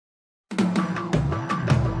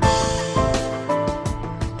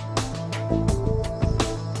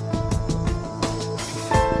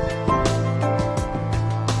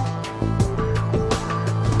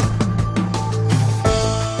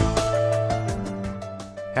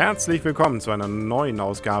Herzlich willkommen zu einer neuen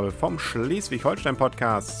Ausgabe vom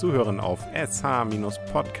Schleswig-Holstein-Podcast, zu hören auf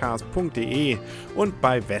sh-podcast.de und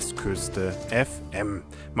bei Westküste FM.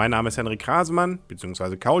 Mein Name ist Henrik Rasemann,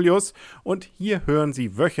 bzw. Kaulius, und hier hören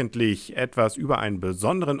Sie wöchentlich etwas über einen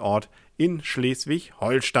besonderen Ort in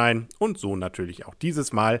Schleswig-Holstein und so natürlich auch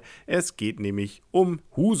dieses Mal. Es geht nämlich um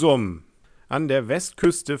Husum. An der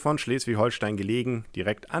Westküste von Schleswig-Holstein gelegen,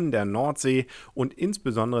 direkt an der Nordsee und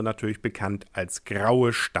insbesondere natürlich bekannt als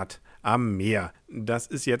Graue Stadt am Meer. Das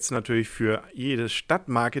ist jetzt natürlich für jedes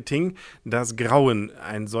Stadtmarketing das Grauen,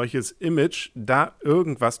 ein solches Image, da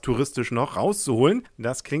irgendwas touristisch noch rauszuholen.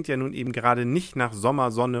 Das klingt ja nun eben gerade nicht nach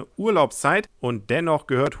Sommersonne, Urlaubszeit und dennoch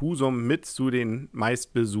gehört Husum mit zu den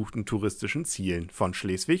meistbesuchten touristischen Zielen von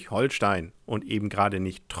Schleswig-Holstein. Und eben gerade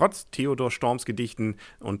nicht trotz Theodor Storms Gedichten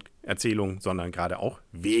und Erzählungen, sondern gerade auch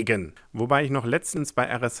wegen. Wobei ich noch letztens bei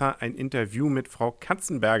RSH ein Interview mit Frau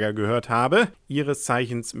Katzenberger gehört habe, ihres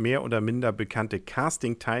Zeichens mehr oder minder bekannte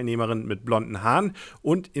Casting-Teilnehmerin mit blonden Haaren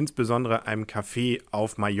und insbesondere einem Café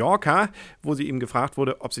auf Mallorca, wo sie eben gefragt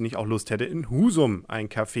wurde, ob sie nicht auch Lust hätte, in Husum ein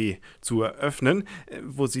Café zu eröffnen,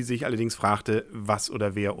 wo sie sich allerdings fragte, was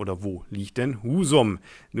oder wer oder wo liegt denn Husum?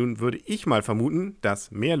 Nun würde ich mal vermuten, dass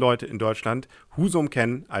mehr Leute in Deutschland Husum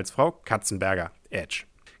kennen als Frau Katzenberger. Edge.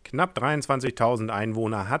 Knapp 23.000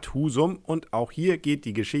 Einwohner hat Husum und auch hier geht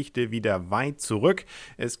die Geschichte wieder weit zurück.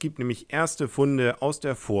 Es gibt nämlich erste Funde aus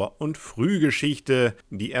der Vor- und Frühgeschichte.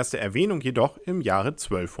 Die erste Erwähnung jedoch im Jahre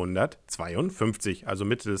 1252, also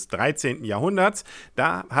Mitte des 13. Jahrhunderts.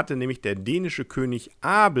 Da hatte nämlich der dänische König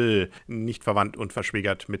Abel, nicht verwandt und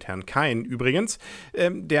verschwägert mit Herrn Kain übrigens,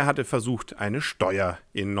 der hatte versucht, eine Steuer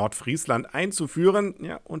in Nordfriesland einzuführen.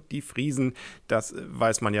 Ja, und die Friesen, das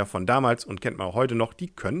weiß man ja von damals und kennt man auch heute noch, die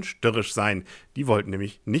können störrisch sein. Die wollten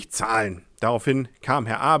nämlich nicht zahlen. Daraufhin kam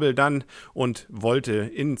Herr Abel dann und wollte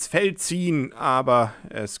ins Feld ziehen, aber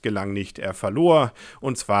es gelang nicht. Er verlor,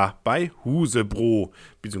 und zwar bei Husebro,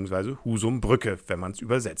 bzw. Husumbrücke, wenn man es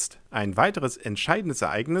übersetzt. Ein weiteres entscheidendes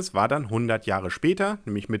Ereignis war dann 100 Jahre später,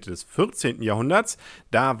 nämlich Mitte des 14. Jahrhunderts.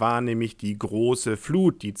 Da war nämlich die große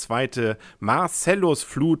Flut, die zweite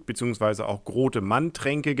Marcellus-Flut, bzw. auch Grote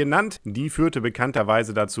Mann-Tränke genannt. Die führte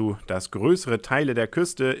bekannterweise dazu, dass größere Teile der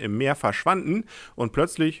Küste im Meer verschwanden und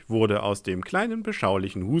plötzlich wurde aus dem kleinen,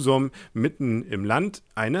 beschaulichen Husum mitten im Land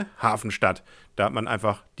eine Hafenstadt. Da hat man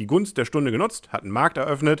einfach die Gunst der Stunde genutzt, hat einen Markt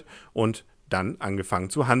eröffnet und dann angefangen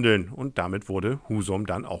zu handeln. Und damit wurde Husum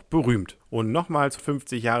dann auch berühmt. Und nochmals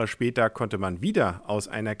 50 Jahre später konnte man wieder aus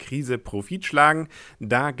einer Krise Profit schlagen.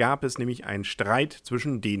 Da gab es nämlich einen Streit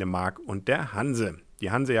zwischen Dänemark und der Hanse. Die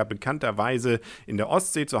Hanse ja bekannterweise in der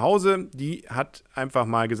Ostsee zu Hause, die hat einfach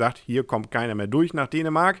mal gesagt, hier kommt keiner mehr durch nach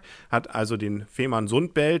Dänemark, hat also den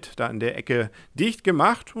Fehmarnsundbelt da in der Ecke dicht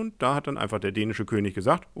gemacht und da hat dann einfach der dänische König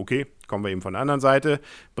gesagt, okay, kommen wir eben von der anderen Seite,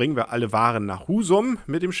 bringen wir alle Waren nach Husum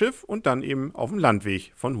mit dem Schiff und dann eben auf dem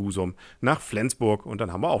Landweg von Husum nach Flensburg und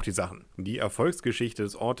dann haben wir auch die Sachen. Die Erfolgsgeschichte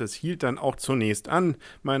des Ortes hielt dann auch zunächst an.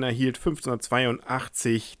 Man erhielt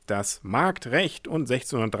 1582 das Marktrecht und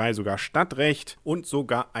 1603 sogar Stadtrecht und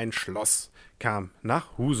sogar ein Schloss kam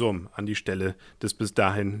nach Husum an die Stelle des bis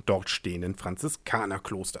dahin dort stehenden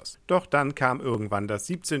Franziskanerklosters. Doch dann kam irgendwann das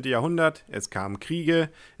 17. Jahrhundert, es kamen Kriege,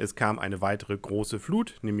 es kam eine weitere große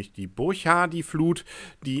Flut, nämlich die Burchardie-Flut,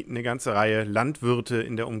 die eine ganze Reihe Landwirte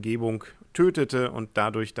in der Umgebung tötete und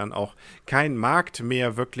dadurch dann auch kein Markt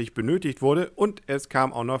mehr wirklich benötigt wurde. Und es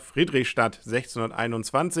kam auch noch Friedrichstadt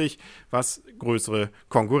 1621, was größere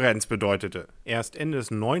Konkurrenz bedeutete. Erst Ende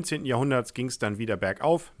des 19. Jahrhunderts ging es dann wieder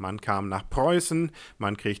bergauf. Man kam nach Preußen,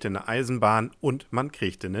 man kriegte eine Eisenbahn und man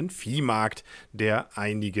kriegte einen Viehmarkt, der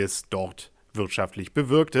einiges dort wirtschaftlich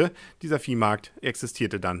bewirkte. Dieser Viehmarkt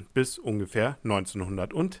existierte dann bis ungefähr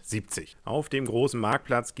 1970. Auf dem großen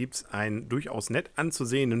Marktplatz gibt es einen durchaus nett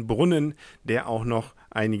anzusehenden Brunnen, der auch noch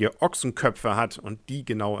einige Ochsenköpfe hat und die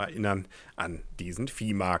genau erinnern an diesen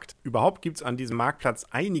Viehmarkt. Überhaupt gibt es an diesem Marktplatz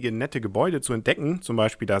einige nette Gebäude zu entdecken, zum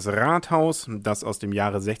Beispiel das Rathaus, das aus dem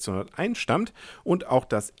Jahre 1601 stammt und auch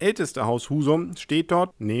das älteste Haus Husum steht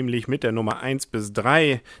dort, nämlich mit der Nummer 1 bis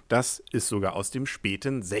 3. Das ist sogar aus dem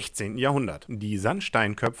späten 16. Jahrhundert. Die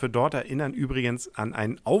Sandsteinköpfe dort erinnern übrigens an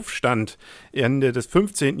einen Aufstand Ende des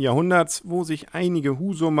 15. Jahrhunderts, wo sich einige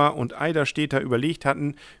Husumer und Eiderstedter überlegt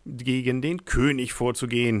hatten, gegen den König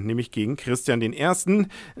vorzugehen, nämlich gegen Christian I.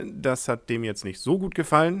 Das hat dem jetzt nicht so gut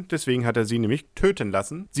gefallen, deswegen hat er sie nämlich töten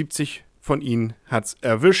lassen. 70 von ihnen hat es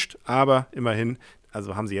erwischt, aber immerhin,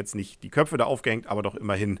 also haben sie jetzt nicht die Köpfe da aufgehängt, aber doch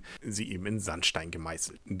immerhin sie eben in Sandstein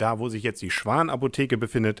gemeißelt. Da, wo sich jetzt die Schwan-Apotheke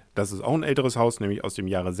befindet, das ist auch ein älteres Haus, nämlich aus dem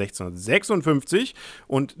Jahre 1656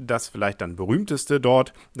 und das vielleicht dann berühmteste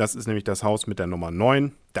dort, das ist nämlich das Haus mit der Nummer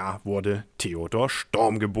 9. Da wurde Theodor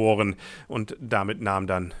Storm geboren und damit nahm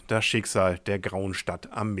dann das Schicksal der grauen Stadt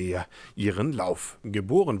am Meer ihren Lauf.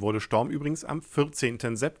 Geboren wurde Storm übrigens am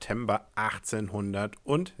 14. September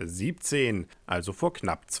 1817, also vor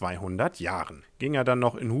knapp 200 Jahren. Ging er dann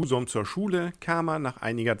noch in Husum zur Schule, kam er nach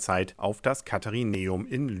einiger Zeit auf das Katharineum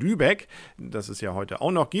in Lübeck, das es ja heute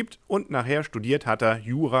auch noch gibt, und nachher studiert hat er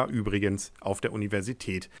Jura übrigens auf der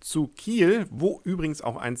Universität zu Kiel, wo übrigens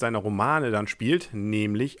auch eins seiner Romane dann spielt,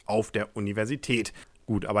 nämlich auf der Universität.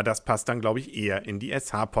 Gut, aber das passt dann, glaube ich, eher in die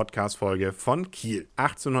SH-Podcast-Folge von Kiel.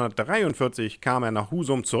 1843 kam er nach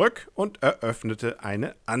Husum zurück und eröffnete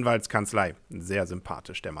eine Anwaltskanzlei. Sehr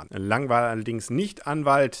sympathisch, der Mann. Lang war er allerdings nicht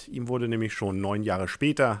Anwalt. Ihm wurde nämlich schon 9 Jahre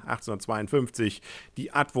später, 1852,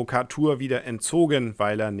 die Advokatur wieder entzogen,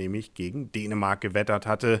 weil er nämlich gegen Dänemark gewettert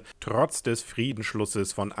hatte, trotz des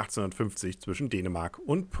Friedensschlusses von 1850 zwischen Dänemark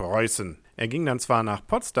und Preußen. Er ging dann zwar nach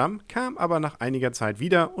Potsdam, kam aber nach einiger Zeit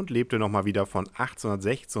wieder und lebte nochmal wieder von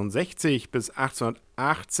 1866 bis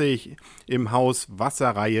 1880 im Haus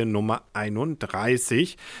Wasserreihe Nummer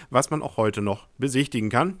 31, was man auch heute noch besichtigen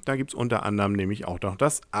kann. Da gibt es unter anderem nämlich auch noch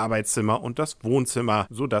das Arbeitszimmer und das Wohnzimmer,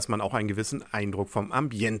 sodass man auch einen gewissen Eindruck vom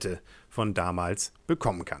Ambiente von damals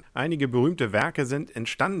bekommen kann. Einige berühmte Werke sind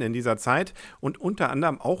entstanden in dieser Zeit und unter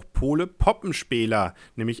anderem auch Pole Poppenspieler,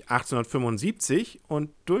 nämlich 1875, und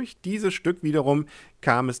durch dieses Stück wiederum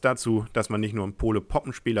kam es dazu, dass man nicht nur ein Pole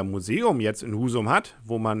Poppenspieler Museum jetzt in Husum hat,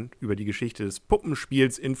 wo man über die Geschichte des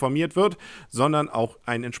Puppenspiels informiert wird, sondern auch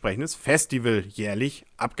ein entsprechendes Festival jährlich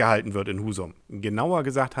abgehalten wird in Husum. Genauer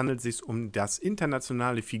gesagt handelt es sich um das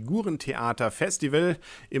Internationale Figurentheater Festival,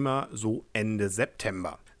 immer so Ende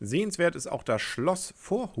September. Sehenswert ist auch das Schloss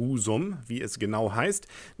vor Husum, wie es genau heißt.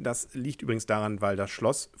 Das liegt übrigens daran, weil das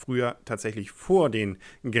Schloss früher tatsächlich vor den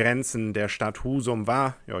Grenzen der Stadt Husum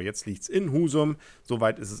war. Ja, jetzt liegt es in Husum,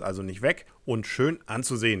 soweit ist es also nicht weg. Und schön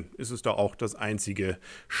anzusehen ist es doch auch das einzige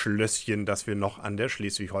Schlösschen, das wir noch an der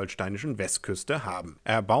schleswig-holsteinischen Westküste haben.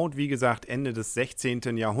 Erbaut, wie gesagt, Ende des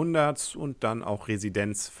 16. Jahrhunderts und dann auch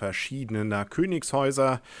Residenz verschiedener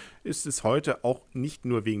Königshäuser, ist es heute auch nicht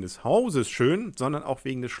nur wegen des Hauses schön, sondern auch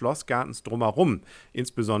wegen des Schlossgartens drumherum.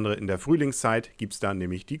 Insbesondere in der Frühlingszeit gibt es da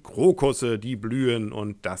nämlich die Krokusse, die blühen,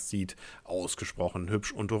 und das sieht ausgesprochen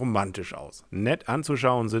hübsch und romantisch aus. Nett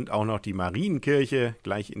anzuschauen sind auch noch die Marienkirche,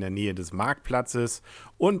 gleich in der Nähe des Marktplatzes,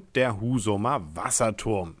 und der Husumer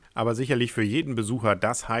Wasserturm. Aber sicherlich für jeden Besucher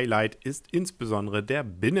das Highlight ist insbesondere der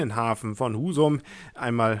Binnenhafen von Husum.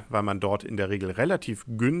 Einmal, weil man dort in der Regel relativ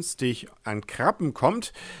günstig an Krabben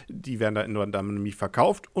kommt. Die werden da nämlich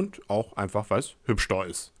verkauft, und auch einfach, weil es hübsch da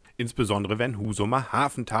ist. Insbesondere wenn Husumer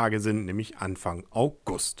Hafentage sind, nämlich Anfang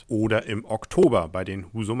August. Oder im Oktober bei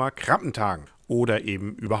den Husumer Krabbentagen. Oder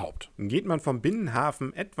eben überhaupt. Geht man vom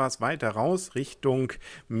Binnenhafen etwas weiter raus Richtung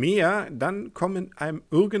Meer, dann kommen einem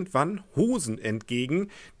irgendwann Hosen entgegen,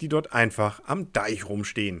 die dort einfach am Deich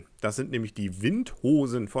rumstehen. Das sind nämlich die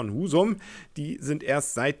Windhosen von Husum. Die sind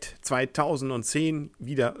erst seit 2010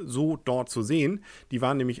 wieder so dort zu sehen. Die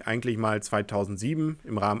waren nämlich eigentlich mal 2007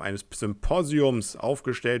 im Rahmen eines Symposiums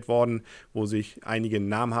aufgestellt worden, wo sich einige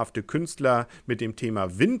namhafte Künstler mit dem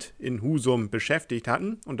Thema Wind in Husum beschäftigt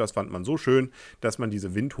hatten. Und das fand man so schön, dass man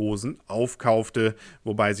diese Windhosen aufkaufte,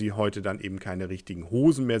 wobei sie heute dann eben keine richtigen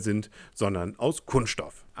Hosen mehr sind, sondern aus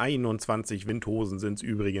Kunststoff. 21 Windhosen sind es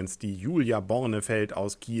übrigens, die Julia Bornefeld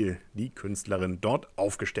aus Kiel, die Künstlerin, dort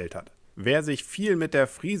aufgestellt hat. Wer sich viel mit der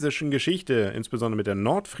friesischen Geschichte, insbesondere mit der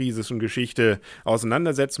nordfriesischen Geschichte,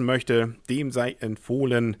 auseinandersetzen möchte, dem sei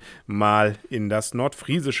empfohlen, mal in das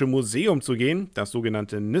Nordfriesische Museum zu gehen. Das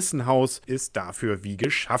sogenannte Nissenhaus ist dafür wie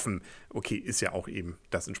geschaffen. Okay, ist ja auch eben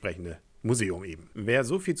das entsprechende Museum eben. Wer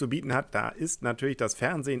so viel zu bieten hat, da ist natürlich das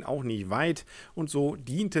Fernsehen auch nicht weit, und so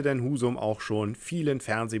diente denn Husum auch schon vielen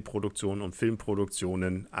Fernsehproduktionen und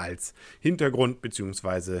Filmproduktionen als Hintergrund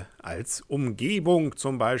bzw. als Umgebung,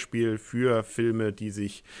 zum Beispiel für Filme, die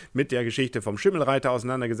sich mit der Geschichte vom Schimmelreiter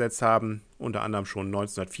auseinandergesetzt haben. Unter anderem schon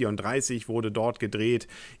 1934 wurde dort gedreht,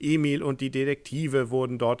 Emil und die Detektive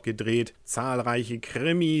wurden dort gedreht, zahlreiche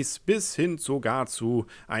Krimis bis hin sogar zu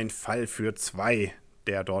Ein Fall für zwei,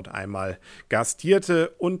 der dort einmal gastierte,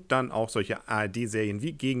 und dann auch solche ARD-Serien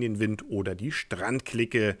wie Gegen den Wind oder die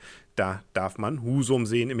Strandklicke. Da darf man Husum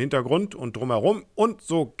sehen im Hintergrund und drumherum, und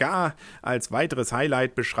sogar als weiteres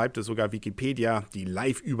Highlight beschreibt es sogar Wikipedia die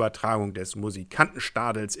Live-Übertragung des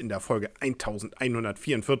Musikantenstadels in der Folge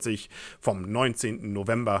 1144 vom 19.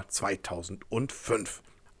 November 2005.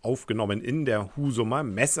 aufgenommen in der Husumer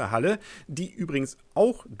Messehalle, die übrigens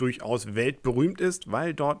auch durchaus weltberühmt ist,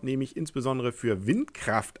 weil dort nämlich insbesondere für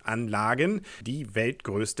Windkraftanlagen die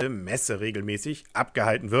weltgrößte Messe regelmäßig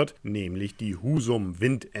abgehalten wird, nämlich die Husum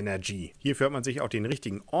Wind Energy. Hierfür hat man sich auch den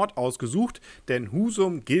richtigen Ort ausgesucht, denn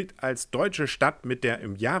Husum gilt als deutsche Stadt mit der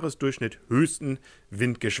im Jahresdurchschnitt höchsten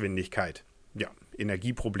Windgeschwindigkeit. Ja,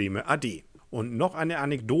 Energieprobleme ade. Und noch eine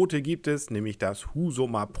Anekdote gibt es, nämlich das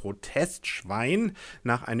Husumer Protestschwein.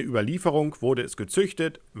 Nach einer Überlieferung wurde es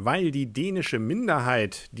gezüchtet, weil die dänische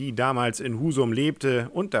Minderheit, die damals in Husum lebte,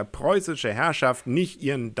 unter preußischer Herrschaft nicht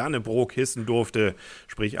ihren Dannebrog hissen durfte,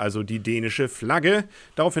 sprich also die dänische Flagge.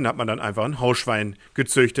 Daraufhin hat man dann einfach ein Hausschwein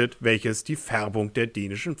gezüchtet, welches die Färbung der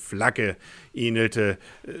dänischen Flagge ähnelte.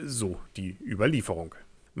 So die Überlieferung.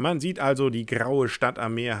 Man sieht also, die graue Stadt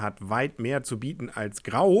am Meer hat weit mehr zu bieten als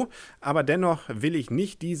grau, aber dennoch will ich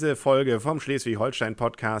nicht diese Folge vom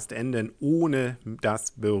Schleswig-Holstein-Podcast enden, ohne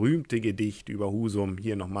das berühmte Gedicht über Husum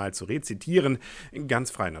hier nochmal zu rezitieren. Ganz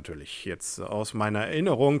frei natürlich, jetzt aus meiner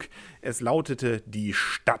Erinnerung. Es lautete: Die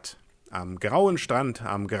Stadt. Am grauen Strand,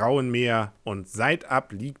 am grauen Meer und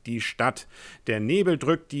seitab liegt die Stadt. Der Nebel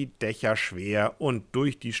drückt die Dächer schwer und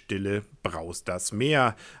durch die Stille braust das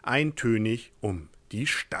Meer eintönig um die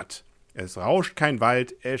Stadt. Es rauscht kein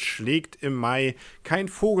Wald, es schlägt im Mai, kein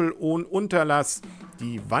Vogel ohn Unterlass.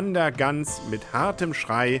 Die Wandergans mit hartem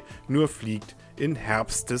Schrei nur fliegt in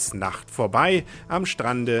Herbstes Nacht vorbei. Am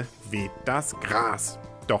Strande weht das Gras.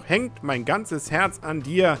 Doch hängt mein ganzes Herz an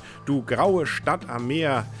dir, du graue Stadt am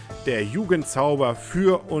Meer. Der Jugendzauber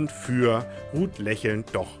für und für ruht lächelnd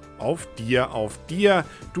doch auf dir,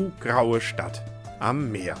 du graue Stadt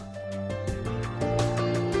am Meer.